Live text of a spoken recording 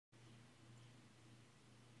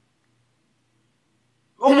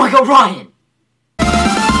Oh my god, Ryan!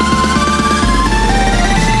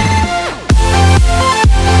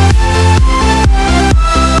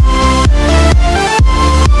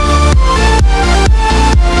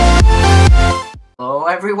 Hello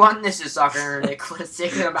everyone, this is Soccer Nicholas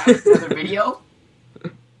taking about another video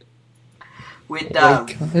with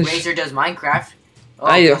Raizer Does Minecraft. Oh,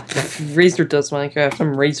 Raizer Does Minecraft.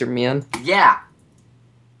 I'm Raizer Man. Yeah.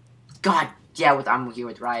 God, yeah. I'm here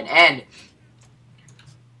with Ryan, and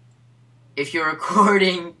if you're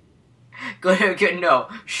recording, go no.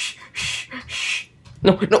 Shh, shh, shh.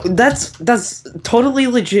 No, that's totally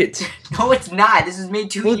legit. No, it's not. This was made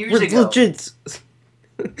 2 years ago. Legit.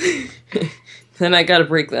 Then I gotta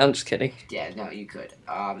break that. I'm just kidding. Yeah, no, you could.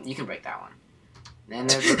 You can break that one. Then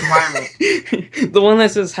there's a requirement. The one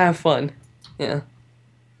that says "have fun." Yeah.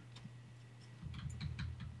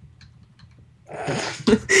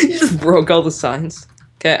 You just broke all the signs.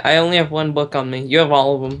 Okay, I only have one book on me. You have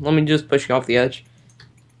all of them. Let me just push you off the edge.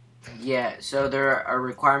 Yeah. So there are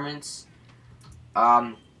requirements.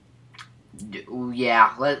 Yeah.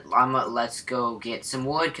 Let's go get some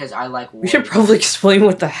wood because I like wood. We should probably explain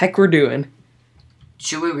what the heck we're doing.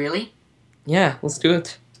 Should we really? Yeah, let's do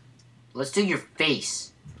it. Let's do your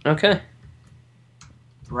face. Okay.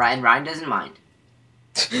 Ryan doesn't mind.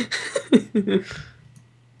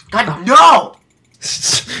 God, no!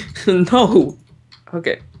 No!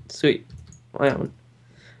 Okay, sweet. My own.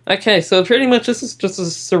 Okay, so pretty much this is just a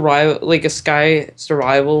survival, like a sky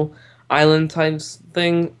survival island types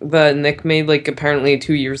thing that Nick made, like, apparently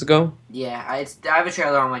 2 years ago. Yeah, I have a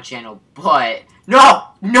trailer on my channel, but... No!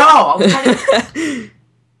 No! I was trying to...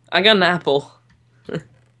 I got an apple.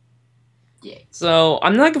 Yeah. So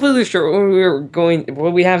I'm not completely sure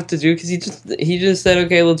what we have to do because he just said,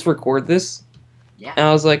 okay, let's record this. Yeah. And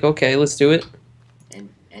I was like, okay, let's do it.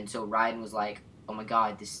 And so Ryan was like, oh my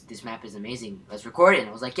god, this map is amazing. Let's record it. And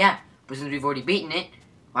I was like, yeah, but since we've already beaten it,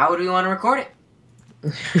 why would we want to record it?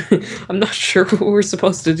 I'm not sure what we're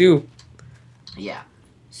supposed to do. Yeah.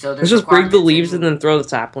 So let's just break the leaves and then throw the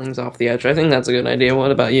saplings off the edge. I think that's a good idea.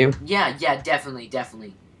 What about you? Yeah, definitely.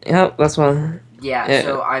 Yeah, that's one. Yeah,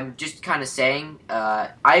 so I'm just kind of saying,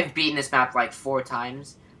 I've beaten this map like 4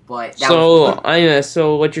 times, but that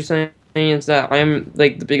so what you're saying is that I'm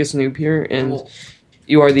like the biggest noob here, and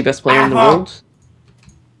you are the best player in the world?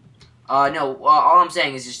 No, all I'm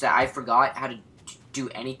saying is just that I forgot how to do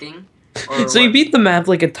anything. So you beat the map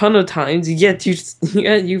like a ton of times, yet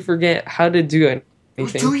you forget how to do anything. It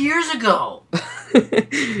was 2 years ago!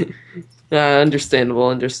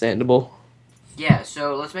 Understandable. Yeah,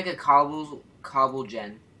 so let's make a cobble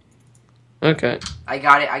gen. Okay. I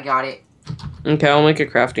got it. Okay, I'll make a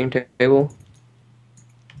crafting table.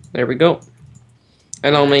 There we go.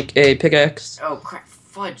 And I'll make a pickaxe. Oh crap,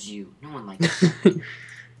 fudge you. No one likes that.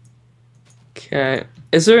 Okay.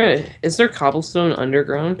 Is there cobblestone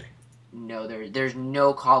underground? No, there's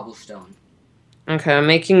no cobblestone. Okay, I'm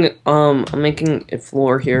making a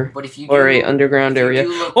floor here. But if you or a underground area.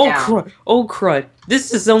 Oh crud.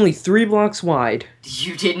 This is only 3 blocks wide.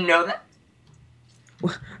 You didn't know that?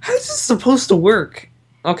 How's this supposed to work?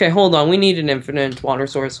 Okay, hold on. We need an infinite water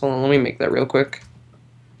source. Hold on, let me make that real quick.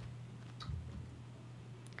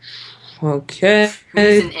 Okay.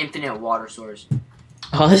 Who's an infinite water source?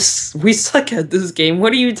 Us? We suck at this game.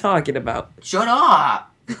 What are you talking about? Shut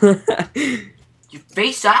up! You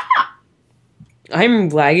face up! I'm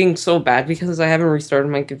lagging so bad because I haven't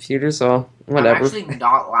restarted my computer, so whatever. I'm actually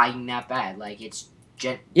not lagging that bad. Like, it's...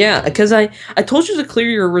 Yeah, because I told you to clear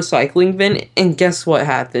your recycling bin, and guess what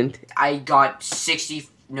happened? I got 60...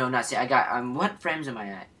 No, not 60. I got... what frames am I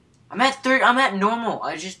at? I'm at I'm at normal.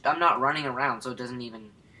 I'm not running around, so it doesn't even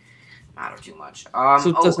matter too much. So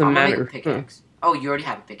it doesn't matter. Make a pickaxe. Oh, you already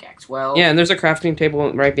have a pickaxe. Well... Yeah, and there's a crafting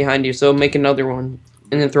table right behind you, so make another one,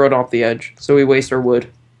 and then throw it off the edge, so we waste our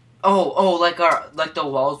wood. Oh, like the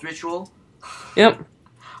walls ritual? Yep.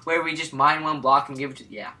 Where we just mine 1 block and give it to...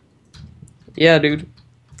 Yeah. Yeah, dude.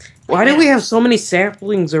 Why do we have so many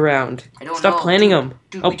saplings around? I don't know. Stop planting them.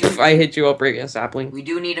 Dude, I hit you up breaking a sapling. We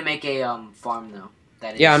do need to make a farm though.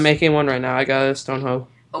 That is... Yeah, I'm making one right now. I got a stone hoe.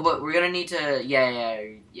 Oh, but we're gonna need to. Yeah.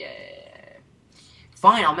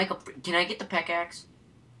 Fine, I'll make a. Can I get the pickaxe?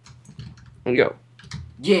 There you go.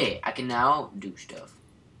 Yeah, I can now do stuff.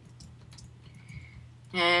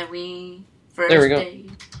 And we first there we go. Day.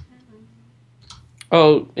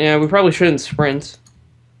 Oh yeah, we probably shouldn't sprint.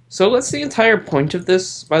 So what's the entire point of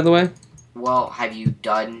this, by the way? Well, have you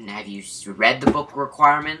read the book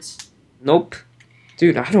requirements? Nope.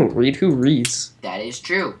 Dude, I don't read. Who reads? That is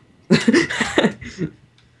true.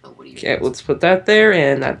 What do you Okay, let's put that there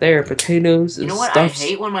and that there. Potatoes and You know what? stuff. I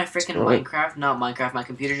hate when my freaking Right. my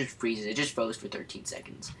computer just freezes. It just froze for 13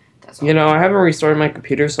 seconds. That's all. You know, I haven't restarted my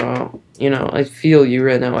computer, so I feel you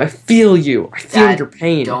right now. I feel you. I feel That your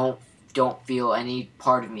pain. Don't feel any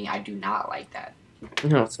part of me. I do not like that.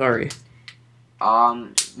 No, sorry.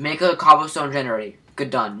 Make a cobblestone generator.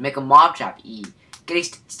 Good, done. Make a mob trap. E. Get a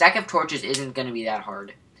stack of torches isn't gonna be that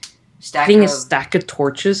hard. Getting a stack of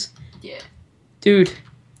torches? Yeah. Dude,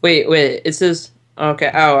 wait. It says okay.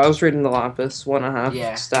 Oh, I was reading the lapis 1.5.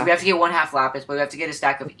 Yeah. Stack. We have to get 1/2 lapis, but we have to get a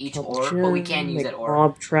stack of each ore. But we can use that ore.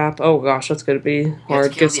 Mob trap. Oh gosh, that's gonna be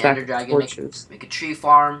hard. Kill Get the stack ender of dragon. torches. Make a tree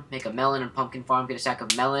farm. Make a melon and pumpkin farm. Get a stack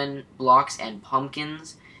of melon blocks and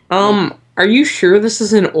pumpkins. Are you sure this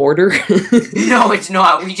is in order? No, it's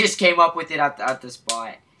not. We just came up with it at the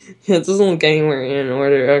spot. Yeah, it doesn't look anywhere in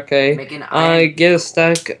order. Okay. Make an iron. Get a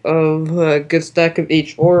stack of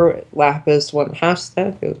each ore. Lapis 1.5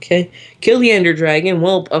 stack. Okay. Kill the ender dragon.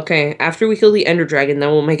 Well, okay. After we kill the ender dragon, then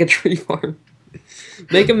we'll make a tree farm.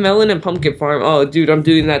 Make a melon and pumpkin farm. Oh, dude, I'm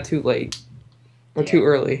doing that too late. Or too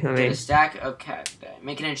early. I mean. Get a stack of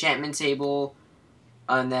make an enchantment table,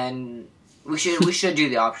 and then we should do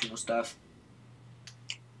the optional stuff.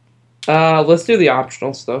 Let's do the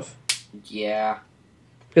optional stuff. Yeah.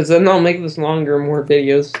 Because then I'll make this longer, more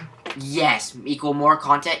videos. Yes, equal more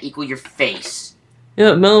content, equal your face.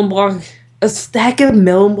 Yeah, melon block. A stack of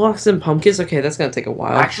melon blocks and pumpkins? Okay, that's gonna take a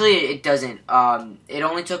while. Actually, it doesn't. It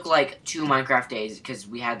only took like 2 Minecraft days because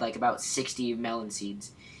we had like about 60 melon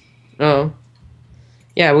seeds. Oh.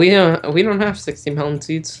 Yeah, we don't have 60 melon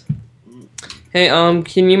seeds. Hey,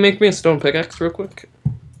 can you make me a stone pickaxe real quick?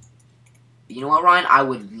 You know what, Ryan? I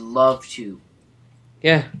would love to.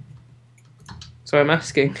 Yeah. So I'm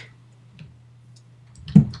asking.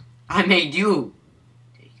 I made you.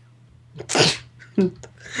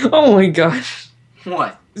 Oh my gosh.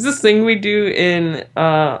 What? Is this thing we do in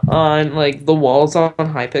on like the walls on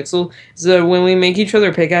Hypixel? So when we make each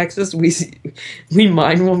other pickaxes, we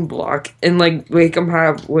mine one block and like make them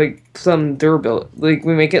have like some durability. Like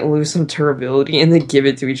we make it lose some durability and then give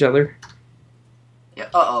it to each other. Yeah.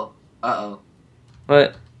 Uh oh.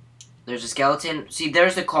 What? There's a skeleton. See,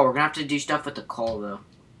 there's the coal. We're gonna have to do stuff with the coal though.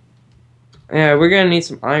 Yeah, we're gonna need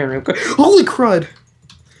some iron real quick. Holy crud!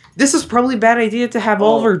 This is probably a bad idea to have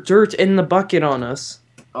all of our dirt in the bucket on us.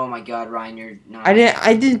 Oh my God, Ryan, you're not. I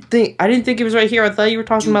didn't think it was right here. I thought you were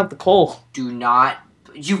talking about the coal. Do not.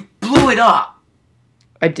 You blew it up.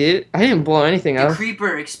 I did. I didn't blow anything up. The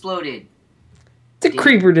creeper exploded. The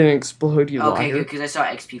creeper didn't explode. You liar. Okay, good, because I saw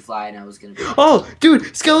XP fly and I was gonna. Oh,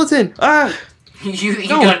 dude, skeleton! Ah. You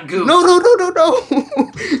done goofed. No.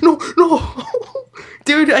 No.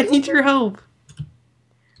 Dude, I need your help.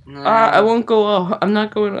 No. I won't go up. I'm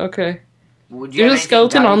not going. Okay. There's a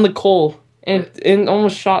skeleton on the coal, and it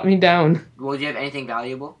almost shot me down. Well, do you have anything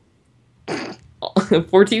valuable?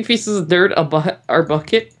 14 pieces of dirt, our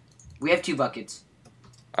bucket. We have 2 buckets.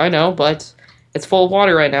 I know, but it's full of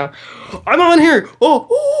water right now. I'm on here.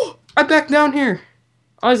 Oh, I'm back down here.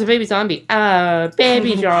 Oh, it's a baby zombie.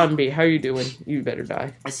 Baby zombie. How you doing? You better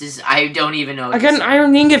die. I don't even know. I got an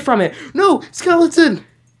iron ingot from it. No, skeleton.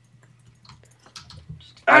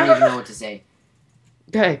 I don't even know what to say.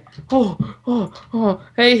 Okay. Oh.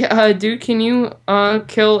 Hey, dude, can you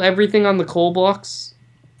kill everything on the coal blocks?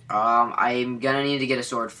 I'm gonna need to get a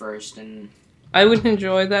sword first, and I would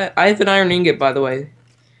enjoy that. I have an iron ingot, by the way,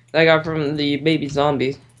 that I got from the baby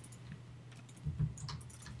zombie.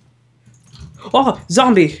 Oh,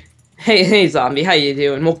 zombie! Hey, zombie, how you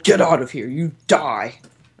doing? Well, get out of here. You die.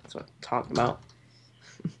 That's what I'm talking about.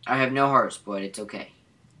 I have no hearts, but it's okay.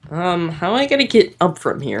 How am I gonna get up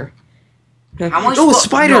from here? Oh, a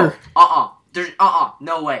spider! No. There's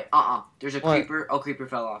no way. There's a What? creeper. Oh, creeper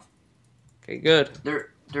fell off. Okay, good.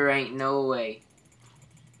 There ain't no way.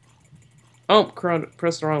 Oh, crud,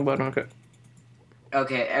 press the wrong button. Okay.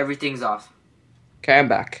 Okay, everything's off. Okay, I'm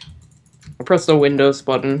back. I pressed the Windows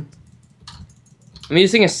button. I'm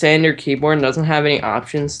using a standard keyboard and doesn't have any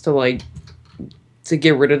options to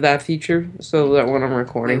get rid of that feature, so that when I'm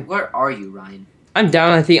recording. Wait, where are you, Ryan? I'm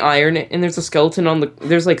down at the iron, and there's a skeleton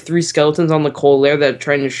there's like 3 skeletons on the coal layer that are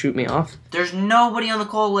trying to shoot me off. There's nobody on the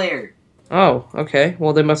coal layer. Oh, okay.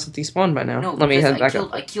 Well, they must have despawned by now. No, let me head back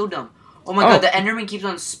up. I killed them. Oh my God, the Enderman keeps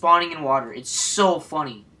on spawning in water. It's so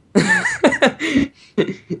funny.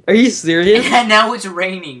 Are you serious? And now it's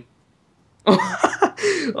raining.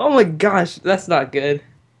 Oh my gosh, that's not good.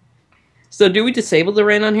 So, do we disable the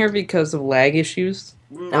rain on here because of lag issues?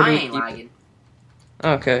 I ain't lagging.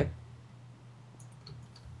 Okay.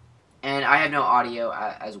 And I have no audio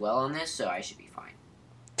as well on this, so I should be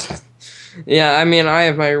fine. Yeah, I mean, I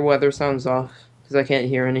have my weather sounds off, because I can't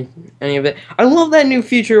hear any of it. I love that new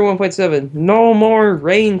feature in 1.7. No more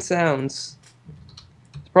rain sounds.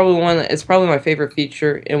 It's probably my favorite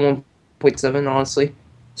feature in 1.7. Honestly,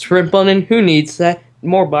 sprint button. Who needs that?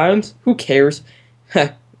 More biomes? Who cares?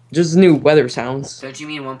 Just new weather sounds. Don't you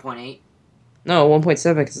mean 1.8? No,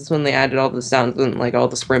 1.7 because it's when they added all the sounds and like all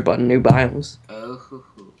the sprint button new biomes. Oh. Hoo,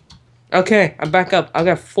 hoo. Okay, I'm back up. I've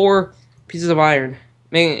got 4 pieces of iron.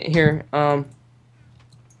 Here. Can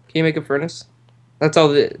you make a furnace? That's all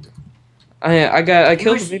that. I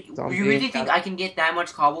killed the big zombie. You really think I can get that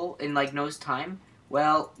much cobble in like no time?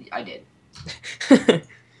 Well, I did.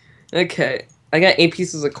 Okay, I got 8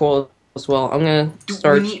 pieces of coal as well. I'm gonna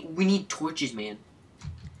start. We need torches, man.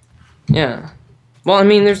 Yeah. Well, I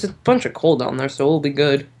mean, there's a bunch of coal down there, so we'll be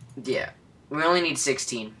good. Yeah, we only need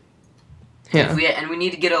 16. Yeah. And we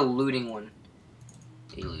need to get a looting one.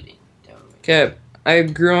 A looting. Okay,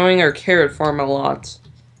 I'm growing our carrot farm a lot.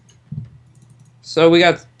 So we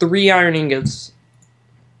got 3 iron ingots.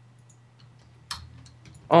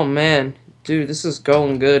 Oh man, dude, this is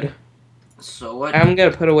going good. So what? I'm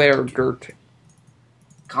gonna put away our dirt.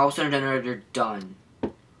 Cobblestone generator done.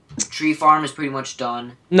 Tree farm is pretty much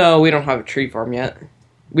done. No, we don't have a tree farm yet.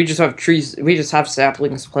 We just have trees. We just have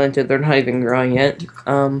saplings planted. They're not even growing yet.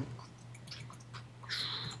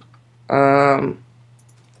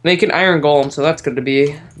 Make an iron golem, so that's going to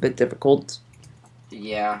be a bit difficult.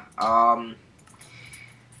 Yeah.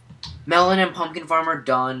 Melon and pumpkin farm are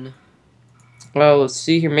done. Well, let's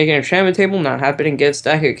see here. Making an enchantment table, not happening. Get a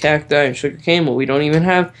stack of cacti and sugar cane. Well, we don't even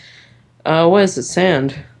have. What is it?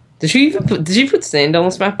 Sand. Did you put sand on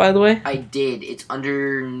this map, by the way? I did. It's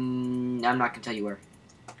under. I'm not gonna tell you where,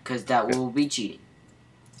 because that will be cheating.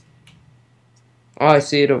 Oh, I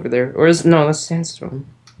see it over there. Or is no? That's sandstone.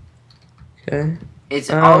 Okay.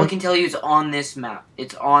 It's all I can tell you is on this map.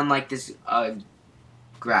 It's on like this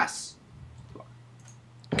grass.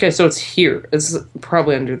 Okay, so it's here. It's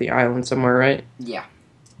probably under the island somewhere, right? Yeah.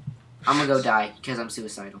 I'm gonna go die because I'm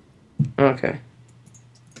suicidal. Okay.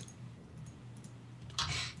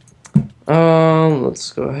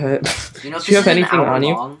 Let's go ahead. You know, Did you have anything on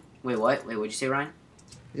you? Wait, what? Wait, what'd you say, Ryan?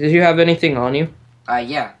 Did you have anything on you?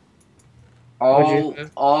 Yeah. What'd you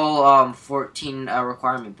have? All 14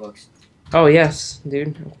 requirement books. Oh yes,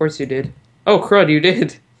 dude. Of course you did. Oh crud, you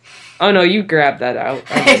did. Oh no, you grabbed that out.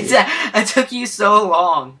 It took you so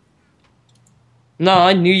long. No,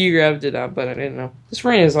 I knew you grabbed it out, but I didn't know. This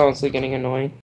rain is honestly getting annoying.